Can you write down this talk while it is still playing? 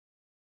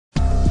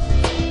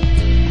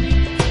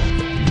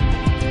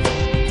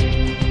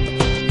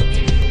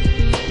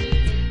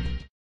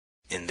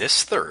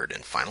this third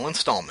and final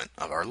installment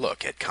of our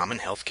look at common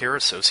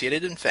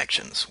healthcare-associated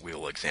infections, we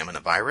will examine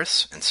a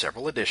virus and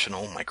several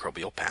additional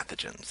microbial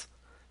pathogens.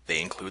 They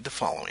include the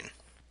following.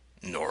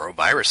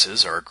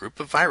 Noroviruses are a group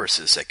of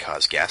viruses that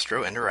cause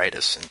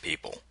gastroenteritis in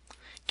people.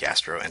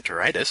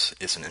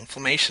 Gastroenteritis is an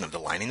inflammation of the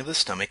lining of the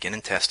stomach and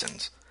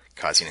intestines,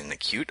 causing an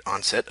acute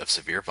onset of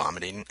severe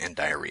vomiting and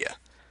diarrhea.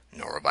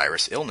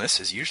 Norovirus illness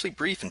is usually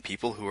brief in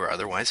people who are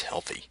otherwise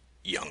healthy.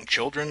 Young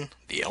children,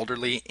 the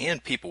elderly,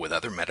 and people with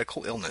other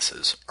medical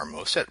illnesses are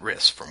most at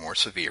risk for more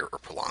severe or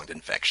prolonged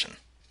infection.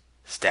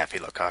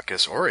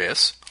 Staphylococcus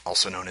aureus,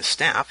 also known as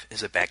staph,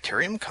 is a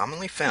bacterium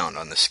commonly found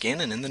on the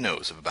skin and in the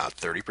nose of about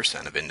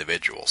 30% of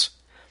individuals.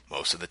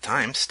 Most of the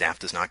time, staph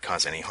does not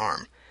cause any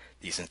harm.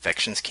 These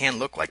infections can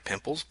look like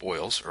pimples,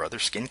 boils, or other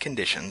skin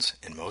conditions,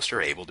 and most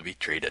are able to be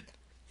treated.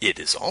 It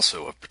is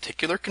also of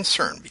particular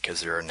concern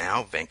because there are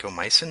now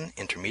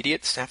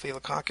Vancomycin-intermediate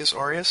Staphylococcus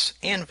aureus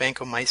and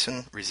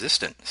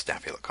Vancomycin-resistant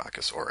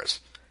Staphylococcus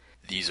aureus.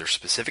 These are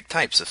specific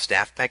types of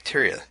staph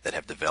bacteria that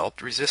have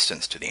developed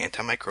resistance to the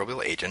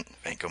antimicrobial agent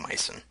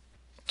vancomycin.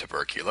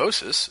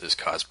 Tuberculosis is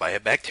caused by a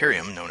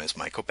bacterium known as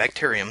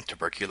Mycobacterium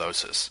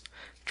tuberculosis.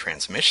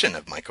 Transmission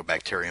of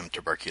Mycobacterium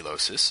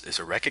tuberculosis is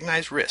a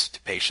recognized risk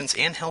to patients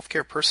and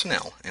healthcare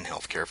personnel in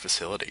healthcare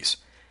facilities.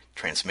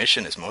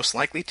 Transmission is most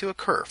likely to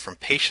occur from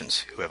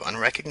patients who have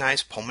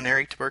unrecognized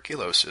pulmonary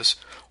tuberculosis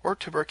or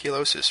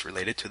tuberculosis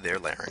related to their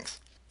larynx,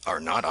 are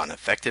not on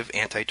effective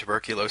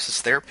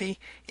anti-tuberculosis therapy,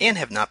 and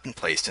have not been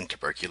placed in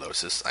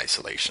tuberculosis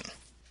isolation.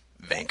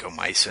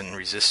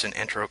 Vancomycin-resistant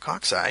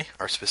Enterococci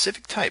are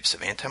specific types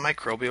of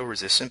antimicrobial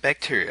resistant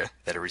bacteria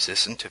that are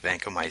resistant to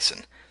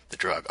vancomycin, the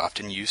drug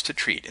often used to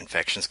treat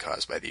infections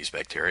caused by these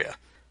bacteria.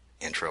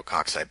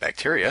 Enterococci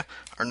bacteria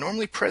are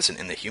normally present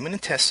in the human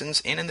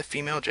intestines and in the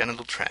female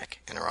genital tract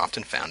and are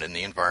often found in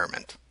the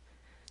environment.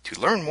 To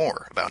learn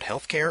more about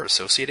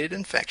healthcare-associated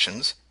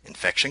infections,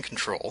 infection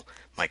control,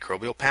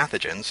 microbial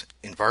pathogens,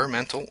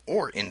 environmental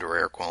or indoor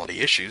air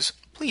quality issues,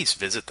 please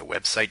visit the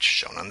websites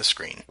shown on the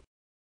screen.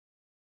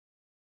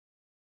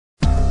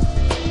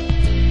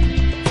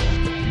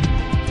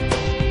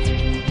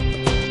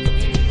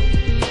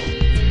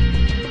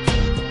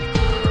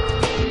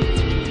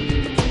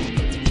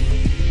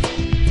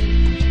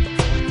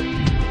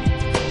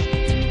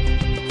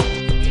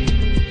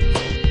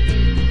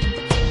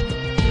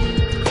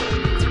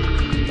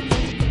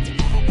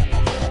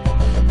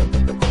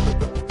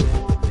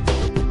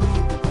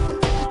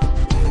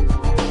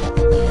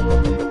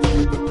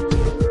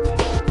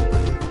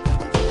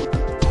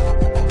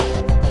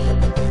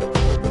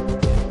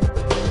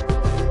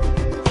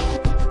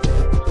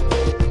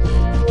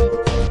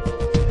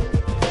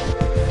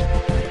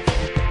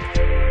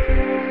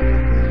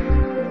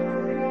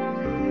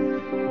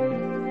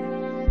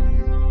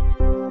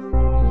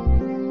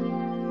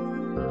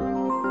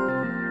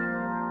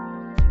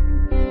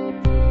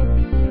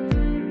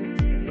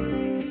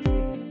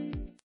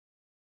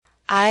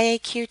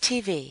 IAQ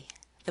TV,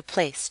 the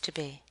place to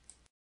be.